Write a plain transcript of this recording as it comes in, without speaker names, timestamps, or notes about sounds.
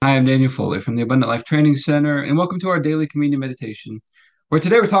Hi, I'm Daniel Fuller from the Abundant Life Training Center, and welcome to our daily communion meditation, where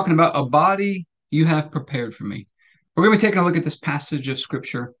today we're talking about a body you have prepared for me. We're going to be taking a look at this passage of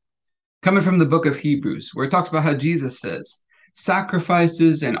scripture coming from the book of Hebrews, where it talks about how Jesus says,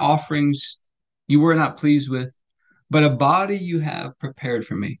 sacrifices and offerings you were not pleased with, but a body you have prepared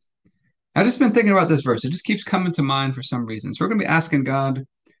for me. I've just been thinking about this verse. It just keeps coming to mind for some reason. So we're going to be asking God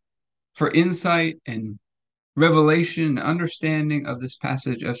for insight and revelation and understanding of this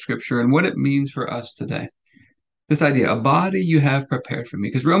passage of scripture and what it means for us today. This idea, a body you have prepared for me.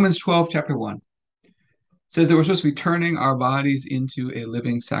 Because Romans 12, chapter 1 says that we're supposed to be turning our bodies into a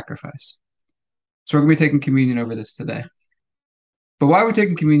living sacrifice. So we're going to be taking communion over this today. But why are we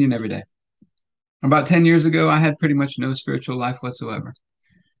taking communion every day? About 10 years ago, I had pretty much no spiritual life whatsoever.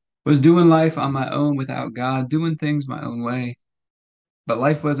 Was doing life on my own without God, doing things my own way, but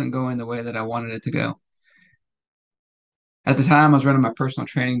life wasn't going the way that I wanted it to go. At the time, I was running my personal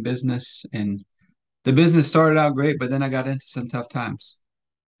training business, and the business started out great, but then I got into some tough times.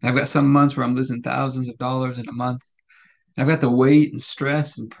 I've got some months where I'm losing thousands of dollars in a month. I've got the weight and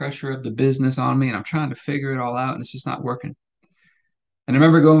stress and pressure of the business on me, and I'm trying to figure it all out, and it's just not working. And I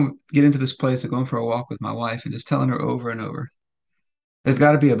remember get into this place and going for a walk with my wife and just telling her over and over, there's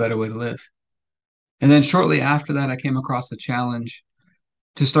got to be a better way to live. And then shortly after that, I came across the challenge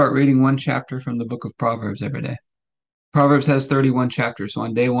to start reading one chapter from the book of Proverbs every day. Proverbs has 31 chapters. So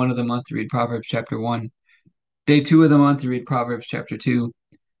on day 1 of the month, you read Proverbs chapter 1. Day 2 of the month, you read Proverbs chapter 2.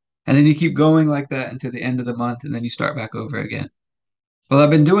 And then you keep going like that until the end of the month, and then you start back over again. Well, I've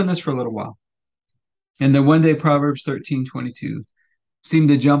been doing this for a little while. And then one day, Proverbs 13:22 seemed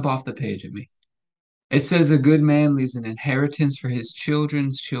to jump off the page at me. It says, a good man leaves an inheritance for his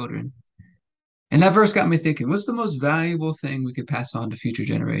children's children. And that verse got me thinking, what's the most valuable thing we could pass on to future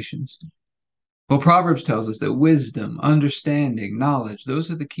generations? Well, Proverbs tells us that wisdom, understanding, knowledge, those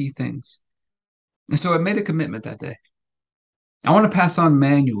are the key things. And so I made a commitment that day. I want to pass on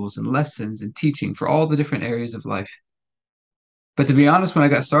manuals and lessons and teaching for all the different areas of life. But to be honest, when I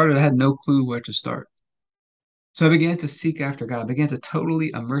got started, I had no clue where to start. So I began to seek after God, began to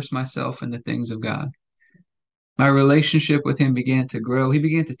totally immerse myself in the things of God. My relationship with Him began to grow. He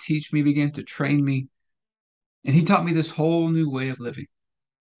began to teach me, began to train me, and He taught me this whole new way of living.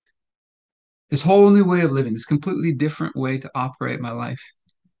 This whole new way of living, this completely different way to operate my life.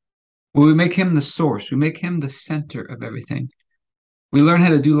 Where we make Him the source, we make Him the center of everything. We learn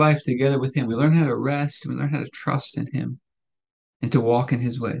how to do life together with Him. We learn how to rest, and we learn how to trust in Him and to walk in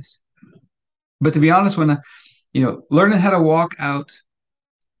His ways. But to be honest, learning how to walk out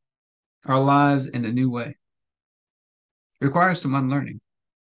our lives in a new way requires some unlearning.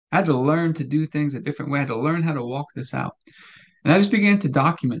 I had to learn to do things a different way. I had to learn how to walk this out. And I just began to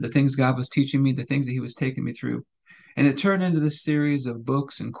document the things God was teaching me, the things that He was taking me through. And it turned into this series of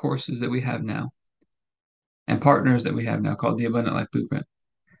books and courses that we have now and partners that we have now called the Abundant Life Blueprint.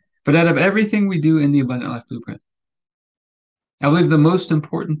 But out of everything we do in the Abundant Life Blueprint, I believe the most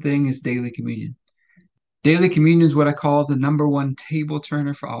important thing is daily communion. Daily communion is what I call the number one table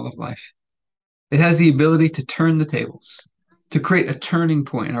turner for all of life. It has the ability to turn the tables, to create a turning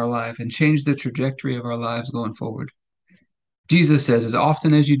point in our life and change the trajectory of our lives going forward. Jesus says, as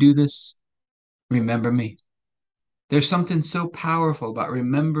often as you do this, remember me. There's something so powerful about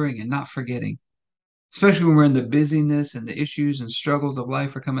remembering and not forgetting, especially when we're in the busyness and the issues and struggles of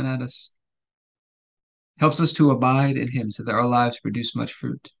life are coming at us. Helps us to abide in Him so that our lives produce much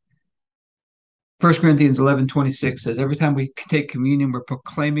fruit. 1 Corinthians 11:26 says, every time we take communion, we're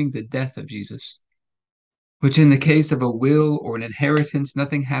proclaiming the death of Jesus, which in the case of a will or an inheritance,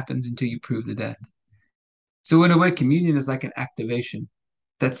 nothing happens until you prove the death. So in a way, communion is like an activation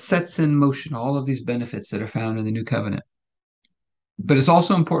that sets in motion all of these benefits that are found in the new covenant. But it's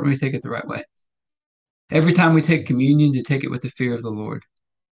also important we take it the right way. Every time we take communion, to take it with the fear of the Lord,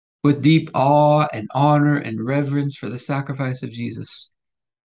 with deep awe and honor and reverence for the sacrifice of Jesus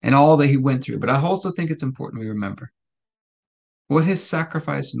and all that He went through. But I also think it's important we remember what His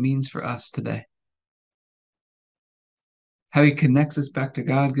sacrifice means for us today. How He connects us back to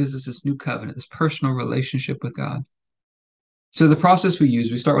God, gives us this new covenant, this personal relationship with God. So the process we use,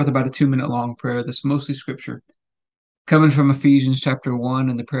 we start with about a 2-minute long prayer that's mostly scripture, coming from Ephesians chapter 1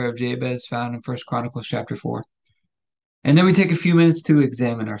 and the prayer of Jabez found in 1 Chronicles chapter 4. And then we take a few minutes to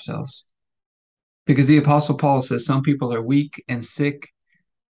examine ourselves. Because the Apostle Paul says some people are weak and sick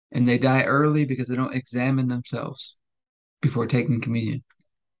and they die early because they don't examine themselves before taking communion.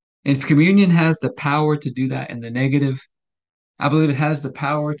 And if communion has the power to do that in the negative, I believe it has the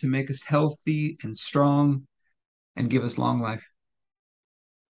power to make us healthy and strong and give us long life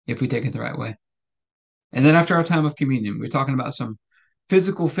if we take it the right way. And then after our time of communion, we're talking about some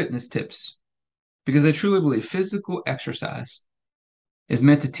physical fitness tips, because I truly believe physical exercise is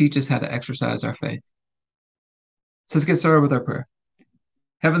meant to teach us how to exercise our faith. So let's get started with our prayer.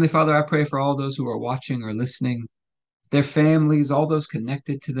 Heavenly Father, I pray for all those who are watching or listening, their families, all those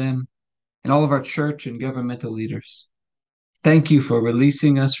connected to them, and all of our church and governmental leaders. Thank you for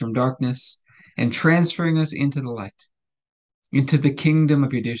releasing us from darkness and transferring us into the light, into the kingdom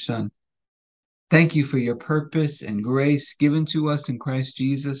of your dear Son. Thank you for your purpose and grace given to us in Christ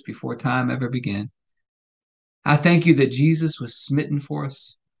Jesus before time ever began. I thank you that Jesus was smitten for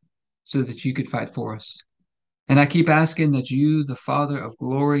us so that you could fight for us. And I keep asking that you, the Father of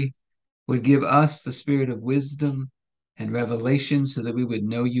glory, would give us the spirit of wisdom and revelation so that we would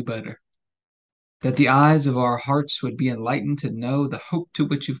know you better, that the eyes of our hearts would be enlightened to know the hope to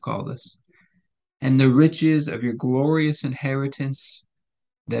which you've called us, and the riches of your glorious inheritance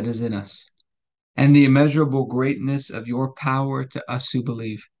that is in us, and the immeasurable greatness of your power to us who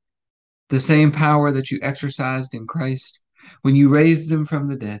believe, the same power that you exercised in Christ when you raised him from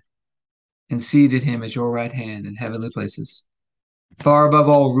the dead and seated him at your right hand in heavenly places, far above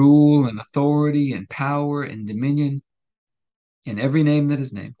all rule and authority and power and dominion, in every name that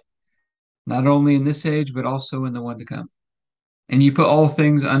is named, not only in this age, but also in the one to come. And you put all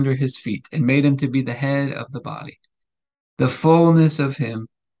things under his feet and made him to be the head of the body, the fullness of him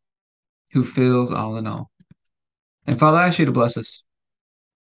who fills all in all. And Father, I ask you to bless us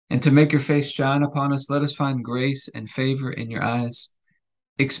and to make your face shine upon us. Let us find grace and favor in your eyes.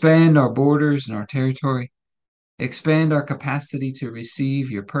 Expand our borders and our territory. Expand our capacity to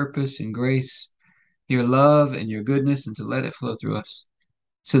receive your purpose and grace, your love and your goodness, and to let it flow through us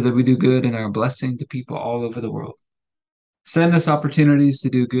so that we do good and are a blessing to people all over the world. Send us opportunities to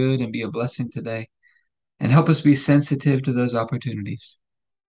do good and be a blessing today, and help us be sensitive to those opportunities.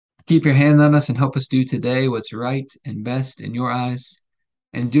 Keep your hand on us and help us do today what's right and best in your eyes,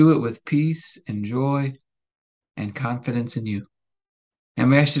 and do it with peace and joy and confidence in you.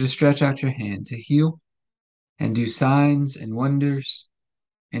 And we ask you to stretch out your hand to heal and do signs and wonders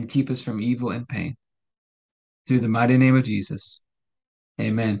and keep us from evil and pain. Through the mighty name of Jesus.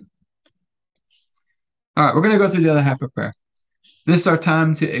 Amen. All right, we're going to go through the other half of prayer. This is our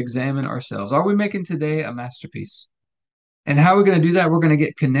time to examine ourselves. Are we making today a masterpiece? And how are we going to do that? We're going to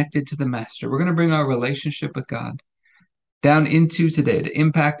get connected to the Master. We're going to bring our relationship with God down into today to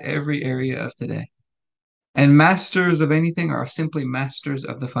impact every area of today. And masters of anything are simply masters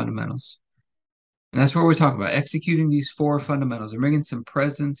of the fundamentals. And that's what we're talking about, executing these four fundamentals and bringing some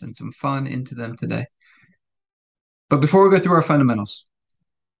presence and some fun into them today. But before we go through our fundamentals,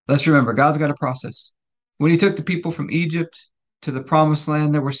 let's remember, God's got a process. When he took the people from Egypt to the promised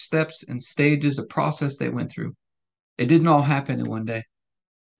land, there were steps and stages, a process they went through. It didn't all happen in one day.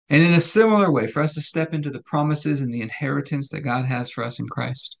 And in a similar way, for us to step into the promises and the inheritance that God has for us in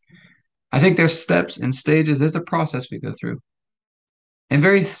Christ, I think there's steps and stages. There's a process we go through. And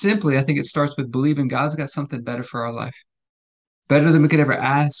very simply, I think it starts with believing God's got something better for our life, better than we could ever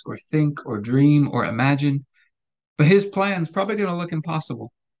ask or think or dream or imagine. But his plan's probably going to look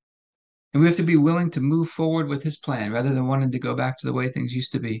impossible. And we have to be willing to move forward with his plan rather than wanting to go back to the way things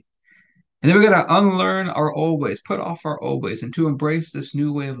used to be. And then we got to unlearn our old ways, put off our old ways, and to embrace this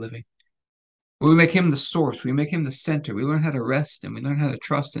new way of living. We make him the source, we make him the center. We learn how to rest and we learn how to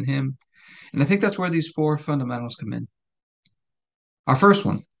trust in him. And I think that's where these four fundamentals come in. Our first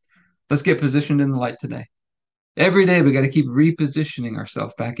one, let's get positioned in the light today. Every day we got to keep repositioning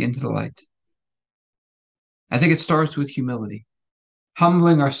ourselves back into the light. I think it starts with humility,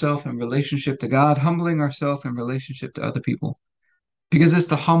 humbling ourselves in relationship to God, humbling ourselves in relationship to other people. Because it's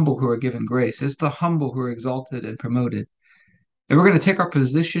the humble who are given grace. It's the humble who are exalted and promoted. And we're going to take our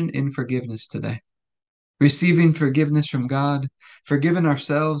position in forgiveness today. Receiving forgiveness from God, forgiving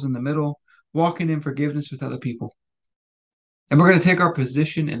ourselves in the middle, walking in forgiveness with other people. And we're going to take our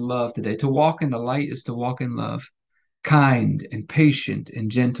position in love today. To walk in the light is to walk in love, kind and patient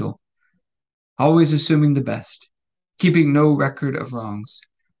and gentle, always assuming the best, keeping no record of wrongs,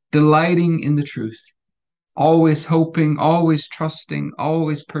 delighting in the truth, always hoping, always trusting,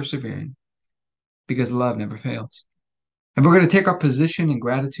 always persevering, because love never fails. And we're going to take our position in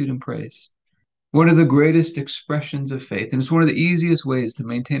gratitude and praise, one of the greatest expressions of faith. And it's one of the easiest ways to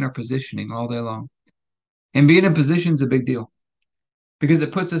maintain our positioning all day long. And being in position is a big deal because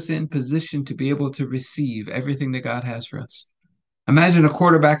it puts us in position to be able to receive everything that God has for us. Imagine a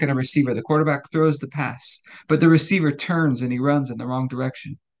quarterback and a receiver. The quarterback throws the pass, but the receiver turns and he runs in the wrong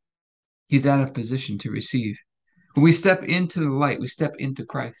direction. He's out of position to receive. When we step into the light, we step into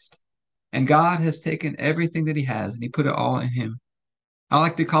Christ. And God has taken everything that he has and he put it all in him. I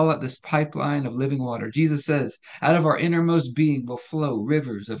like to call it this pipeline of living water. Jesus says, out of our innermost being will flow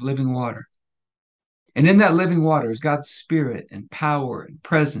rivers of living water. And in that living water is God's spirit and power and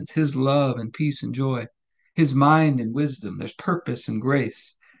presence, his love and peace and joy, his mind and wisdom. There's purpose and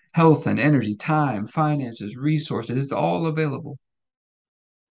grace, health and energy, time, finances, resources. It's all available.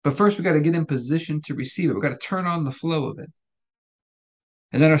 But first, we got to get in position to receive it. We got to turn on the flow of it.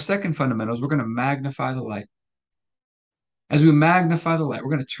 And then our second fundamental is we're going to magnify the light. As we magnify the light, we're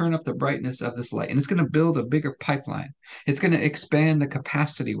going to turn up the brightness of this light, and it's going to build a bigger pipeline. It's going to expand the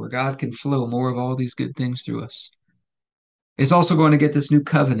capacity where God can flow more of all these good things through us. It's also going to get this new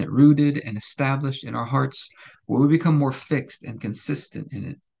covenant rooted and established in our hearts where we become more fixed and consistent in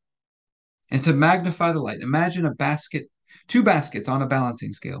it. And to magnify the light, imagine a basket, two baskets on a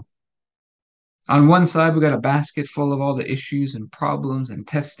balancing scale. On one side, we got a basket full of all the issues and problems and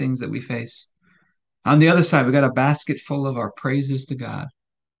testings that we face. On the other side, we got a basket full of our praises to God.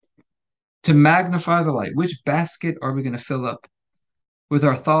 To magnify the light, which basket are we going to fill up? With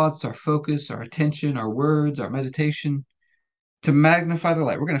our thoughts, our focus, our attention, our words, our meditation. To magnify the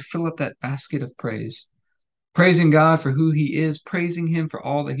light, we're going to fill up that basket of praise, praising God for who he is, praising him for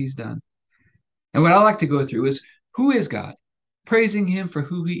all that he's done. And what I like to go through is, who is God? Praising him for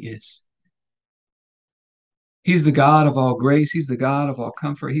who he is. He's the God of all grace. He's the God of all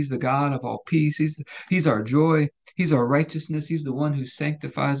comfort. He's the God of all peace. He's our joy. He's our righteousness. He's the one who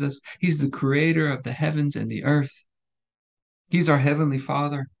sanctifies us. He's the creator of the heavens and the earth. He's our heavenly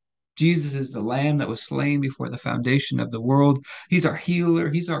Father. Jesus is the lamb that was slain before the foundation of the world. He's our healer.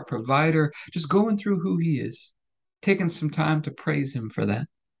 He's our provider. Just going through who he is, taking some time to praise him for that.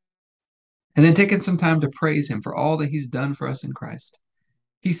 And then taking some time to praise him for all that he's done for us in Christ.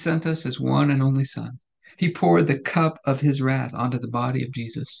 He sent us his one and only Son. He poured the cup of his wrath onto the body of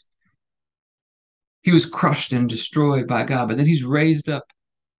Jesus. He was crushed and destroyed by God, but then he's raised up,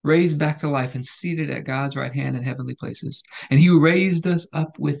 raised back to life, and seated at God's right hand in heavenly places. And he raised us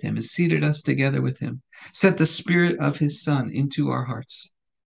up with him and seated us together with him, sent the Spirit of his Son into our hearts.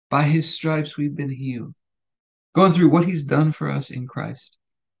 By his stripes we've been healed. Going through what he's done for us in Christ.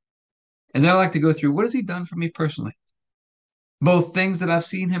 And then I like to go through what has he done for me personally? Both things that I've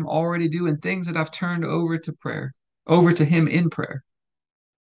seen him already do and things that I've turned over to prayer, over to him in prayer,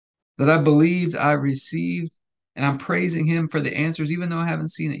 that I believed I received, and I'm praising him for the answers, even though I haven't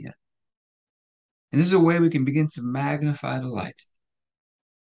seen it yet. And this is a way we can begin to magnify the light.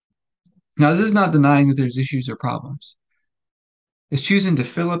 Now, this is not denying that there's issues or problems. It's choosing to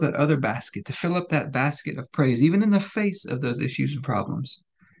fill up that other basket, to fill up that basket of praise, even in the face of those issues and problems,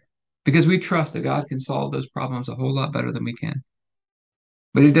 because we trust that God can solve those problems a whole lot better than we can.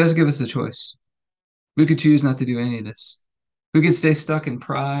 But he does give us the choice. We could choose not to do any of this. We could stay stuck in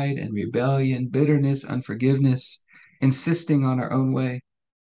pride and rebellion, bitterness, unforgiveness, insisting on our own way,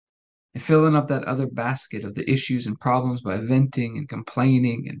 and filling up that other basket of the issues and problems by venting and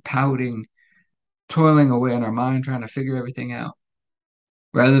complaining and pouting, toiling away in our mind, trying to figure everything out,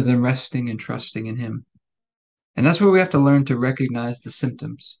 rather than resting and trusting in him. And that's where we have to learn to recognize the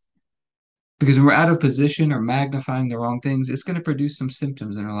symptoms. Because when we're out of position or magnifying the wrong things, it's going to produce some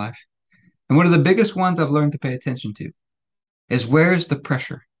symptoms in our life. And one of the biggest ones I've learned to pay attention to is, where is the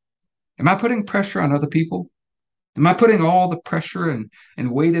pressure? Am I putting pressure on other people? Am I putting all the pressure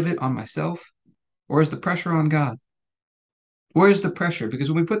and weight of it on myself? Or is the pressure on God? Where's the pressure?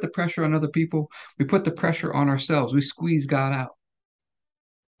 Because when we put the pressure on other people, we put the pressure on ourselves. We squeeze God out.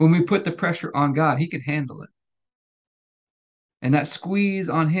 When we put the pressure on God, he can handle it. And that squeeze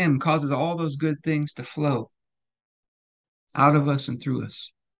on him causes all those good things to flow out of us and through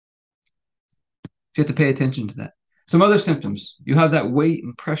us. You have to pay attention to that. Some other symptoms. You have that weight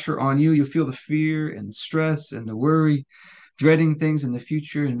and pressure on you. You feel the fear and the stress and the worry, dreading things in the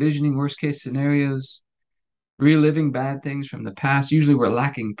future, envisioning worst case scenarios, reliving bad things from the past. Usually we're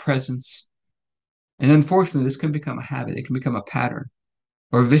lacking presence. And unfortunately, this can become a habit. It can become a pattern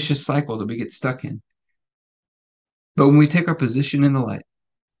or a vicious cycle that we get stuck in. But when we take our position in the light,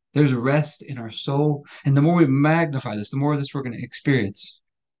 there's rest in our soul. And the more we magnify this, the more of this we're going to experience.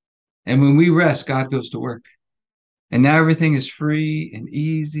 And when we rest, God goes to work. And now everything is free and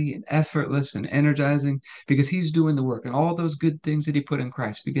easy and effortless and energizing because he's doing the work. And all those good things that he put in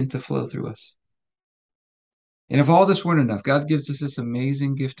Christ begin to flow through us. And if all this weren't enough, God gives us this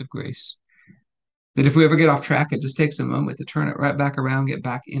amazing gift of grace. That if we ever get off track, it just takes a moment to turn it right back around, get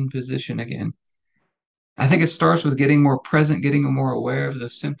back in position again. I think it starts with getting more present, getting more aware of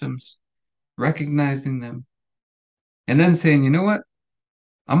those symptoms, recognizing them, and then saying, you know what?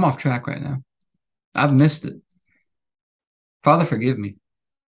 I'm off track right now. I've missed it. Father, forgive me.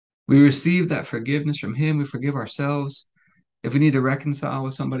 We receive that forgiveness from him. We forgive ourselves. If we need to reconcile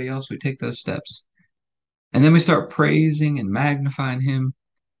with somebody else, we take those steps. And then we start praising and magnifying Him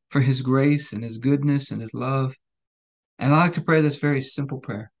for His grace and His goodness and His love. And I like to pray this very simple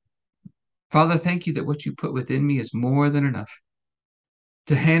prayer. Father, thank you that what you put within me is more than enough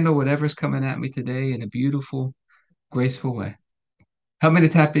to handle whatever's coming at me today in a beautiful, graceful way. Help me to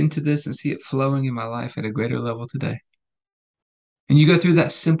tap into this and see it flowing in my life at a greater level today. And you go through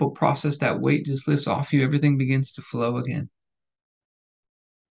that simple process, that weight just lifts off you, everything begins to flow again.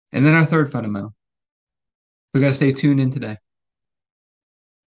 And then our third fundamental, we got to stay tuned in today.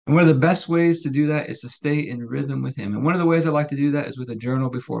 And one of the best ways to do that is to stay in rhythm with Him. And one of the ways I like to do that is with a journal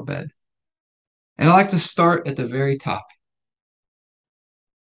before bed. And I like to start at the very top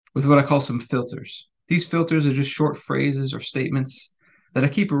with what I call some filters. These filters are just short phrases or statements that I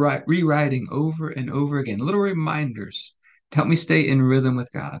keep rewriting over and over again, little reminders to help me stay in rhythm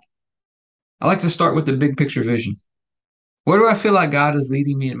with God. I like to start with the big picture vision. Where do I feel like God is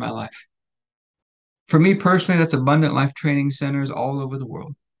leading me in my life? For me personally, that's abundant life training centers all over the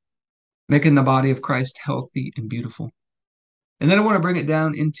world, making the body of Christ healthy and beautiful. And then I want to bring it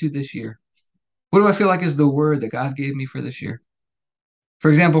down into this year. What do I feel like is the word that God gave me for this year? For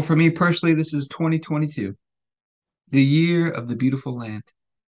example, for me personally, this is 2022, the year of the beautiful land.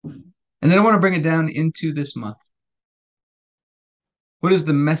 And then I want to bring it down into this month. What is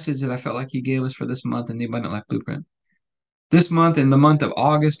the message that I felt like He gave us for this month in the Abundant Life Blueprint? This month, in the month of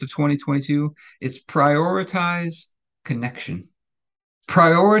August of 2022, it's prioritize connection.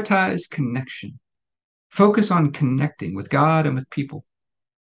 Prioritize connection. Focus on connecting with God and with people.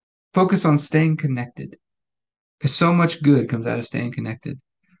 Focus on staying connected, because so much good comes out of staying connected.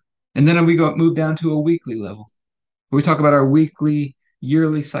 And then we move down to a weekly level, where we talk about our weekly,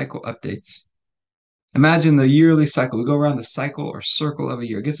 yearly cycle updates. Imagine the yearly cycle. We go around the cycle or circle of a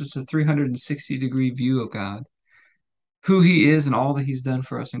year. It gives us a 360-degree view of God, who He is, and all that He's done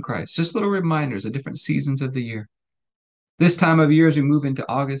for us in Christ. Just little reminders of different seasons of the year. This time of year, as we move into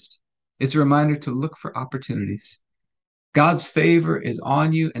August, it's a reminder to look for opportunities. God's favor is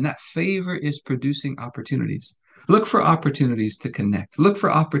on you, and that favor is producing opportunities. Look for opportunities to connect. Look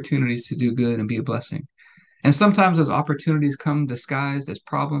for opportunities to do good and be a blessing. And sometimes those opportunities come disguised as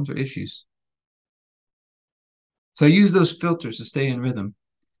problems or issues. So I use those filters to stay in rhythm.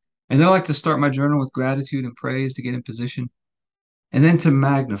 And then I like to start my journal with gratitude and praise to get in position. And then to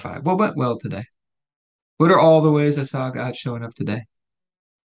magnify. What went well today? What are all the ways I saw God showing up today?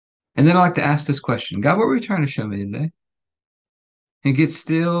 And then I like to ask this question: God, what were you trying to show me today? And get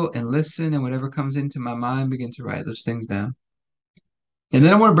still and listen, and whatever comes into my mind, begin to write those things down. And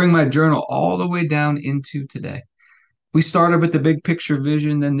then I want to bring my journal all the way down into today. We started with the big picture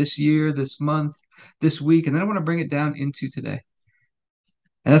vision, then this year, this month, this week, and then I want to bring it down into today.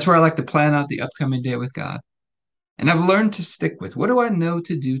 And that's where I like to plan out the upcoming day with God. And I've learned to stick with, what do I know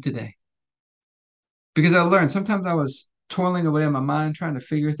to do today? Because I learned sometimes I was toiling away in my mind, trying to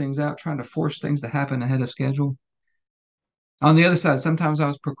figure things out, trying to force things to happen ahead of schedule. On the other side, sometimes I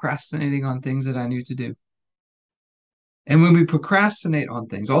was procrastinating on things that I knew to do. And when we procrastinate on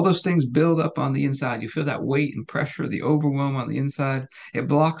things, all those things build up on the inside. You feel that weight and pressure, the overwhelm on the inside. It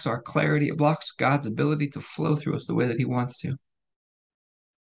blocks our clarity. It blocks God's ability to flow through us the way that He wants to.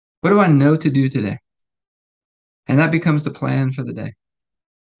 What do I know to do today? And that becomes the plan for the day.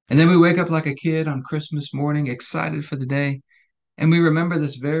 And then we wake up like a kid on Christmas morning, excited for the day. And we remember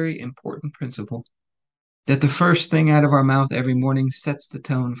this very important principle, that the first thing out of our mouth every morning sets the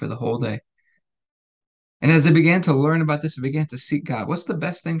tone for the whole day. And as I began to learn about this, I began to seek God. What's the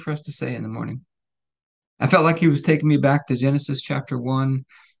best thing for us to say in the morning? I felt like He was taking me back to Genesis chapter 1,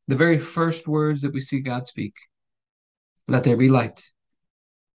 the very first words that we see God speak. Let there be light.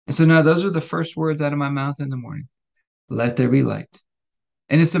 And so now those are the first words out of my mouth in the morning. Let there be light.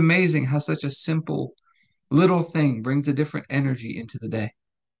 And it's amazing how such a simple little thing brings a different energy into the day.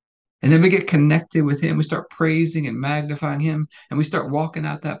 And then we get connected with Him. We start praising and magnifying Him, and we start walking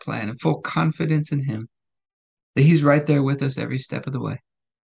out that plan in full confidence in Him, that He's right there with us every step of the way.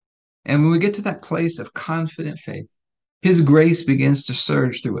 And when we get to that place of confident faith, His grace begins to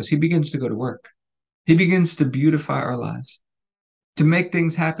surge through us. He begins to go to work. He begins to beautify our lives, to make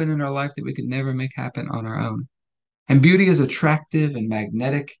things happen in our life that we could never make happen on our own. And beauty is attractive and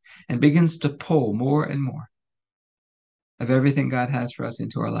magnetic and begins to pull more and more of everything God has for us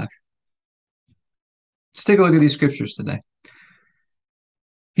into our life. Let's take a look at these scriptures today.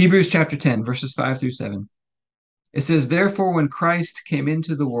 Hebrews chapter 10, verses 5 through 7. It says, "Therefore, when Christ came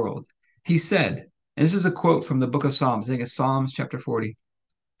into the world, He said," and this is a quote from the book of Psalms, I think it's Psalms chapter 40,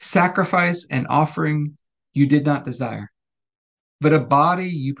 "Sacrifice and offering you did not desire, but a body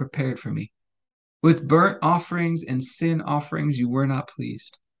you prepared for me. With burnt offerings and sin offerings you were not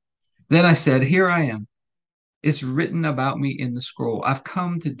pleased. Then I said, Here I am. It's written about me in the scroll. I've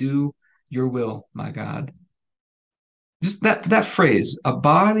come to do your will, my God. Just that phrase, a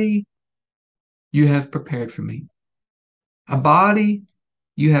body you have prepared for me. A body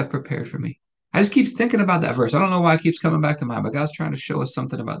you have prepared for me. I just keep thinking about that verse. I don't know why it keeps coming back to mind, but God's trying to show us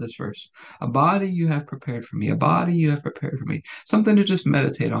something about this verse. A body you have prepared for me. A body you have prepared for me. Something to just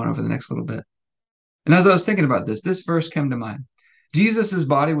meditate on over the next little bit. And as I was thinking about this verse came to mind. Jesus'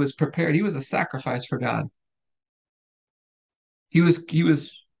 body was prepared. He was a sacrifice for God. He was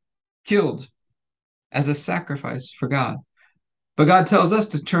killed as a sacrifice for God. But God tells us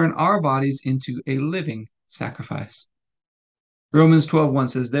to turn our bodies into a living sacrifice. Romans 12:1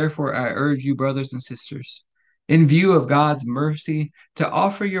 says, Therefore I urge you, brothers and sisters, in view of God's mercy, to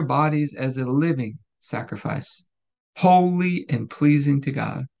offer your bodies as a living sacrifice, holy and pleasing to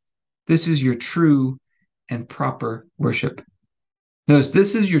God. This is your true and proper worship. Notice,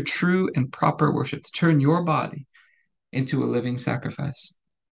 this is your true and proper worship, to turn your body into a living sacrifice.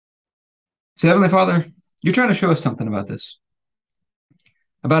 So, Heavenly Father, you're trying to show us something about this,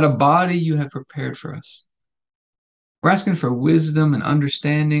 about a body you have prepared for us. We're asking for wisdom and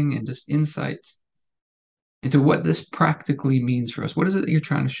understanding and just insight into what this practically means for us. What is it that you're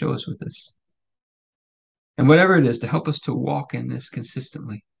trying to show us with this? And whatever it is, to help us to walk in this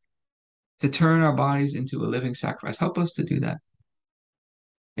consistently, to turn our bodies into a living sacrifice. Help us to do that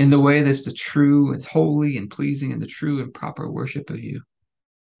in the way that's the true, it's holy and pleasing, and the true and proper worship of you.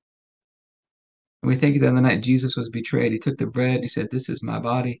 And we thank you that on the night Jesus was betrayed, he took the bread and he said, This is my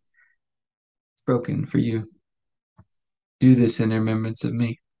body broken for you. Do this in remembrance of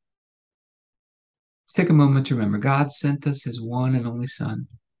me. Let's take a moment to remember God sent us his one and only Son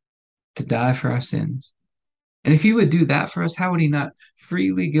to die for our sins. And if he would do that for us, how would he not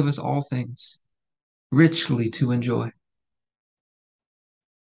freely give us all things, richly to enjoy?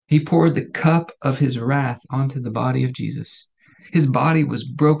 He poured the cup of his wrath onto the body of Jesus. His body was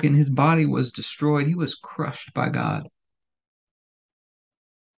broken. His body was destroyed. He was crushed by God.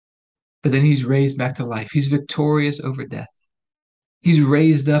 But then he's raised back to life. He's victorious over death. He's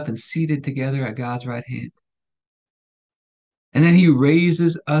raised up and seated together at God's right hand. And then he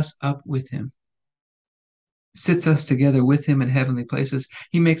raises us up with him, sits us together with him in heavenly places.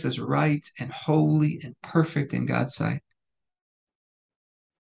 He makes us right and holy and perfect in God's sight,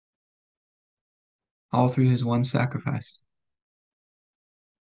 all through his one sacrifice.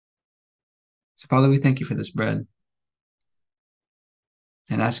 So, Father, we thank you for this bread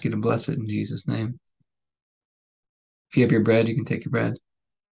and ask you to bless it in Jesus' name. If you have your bread, you can take your bread.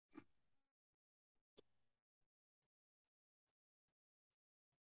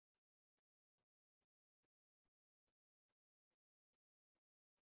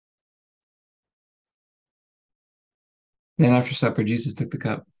 Then after supper, Jesus took the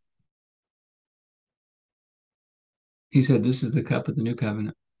cup. He said, This is the cup of the new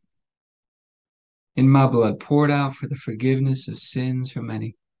covenant, in my blood, poured out for the forgiveness of sins for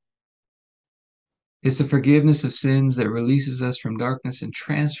many. It's the forgiveness of sins that releases us from darkness and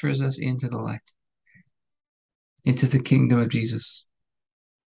transfers us into the light, into the kingdom of Jesus.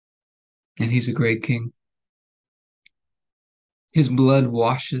 And he's a great king. His blood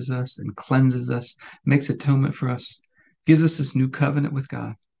washes us and cleanses us, makes atonement for us, gives us this new covenant with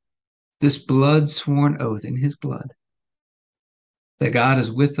God, this blood sworn oath in his blood that God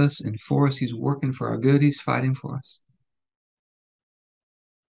is with us and for us. He's working for our good. He's fighting for us.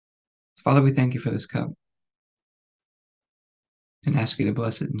 Father, we thank you for this cup and ask you to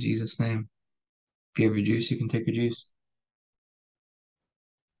bless it in Jesus' name. If you have your juice, you can take your juice.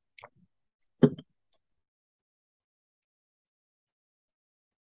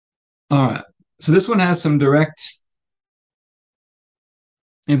 All right. So this one has some direct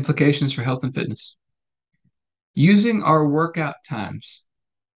implications for health and fitness. Using our workout times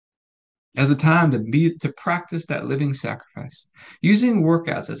as a time to practice that living sacrifice. Using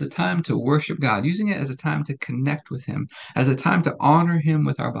workouts as a time to worship God, using it as a time to connect with him, as a time to honor him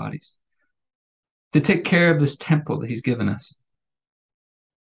with our bodies, to take care of this temple that he's given us.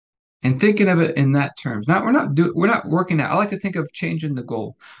 And thinking of it in that terms. Now we're not working out. I like to think of changing the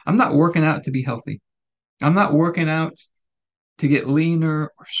goal. I'm not working out to be healthy. I'm not working out to get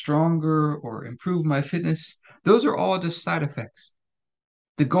leaner or stronger or improve my fitness. Those are all just side effects.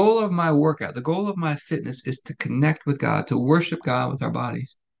 The goal of my workout, the goal of my fitness is to connect with God, to worship God with our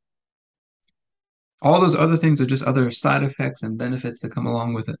bodies. All those other things are just other side effects and benefits that come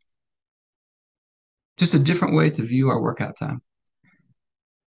along with it. Just a different way to view our workout time.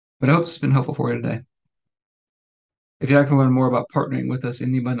 But I hope it's been helpful for you today. If you'd like to learn more about partnering with us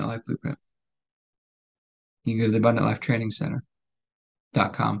in the Abundant Life Blueprint, you can go to the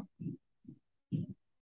AbundantLifeTrainingCenter.com.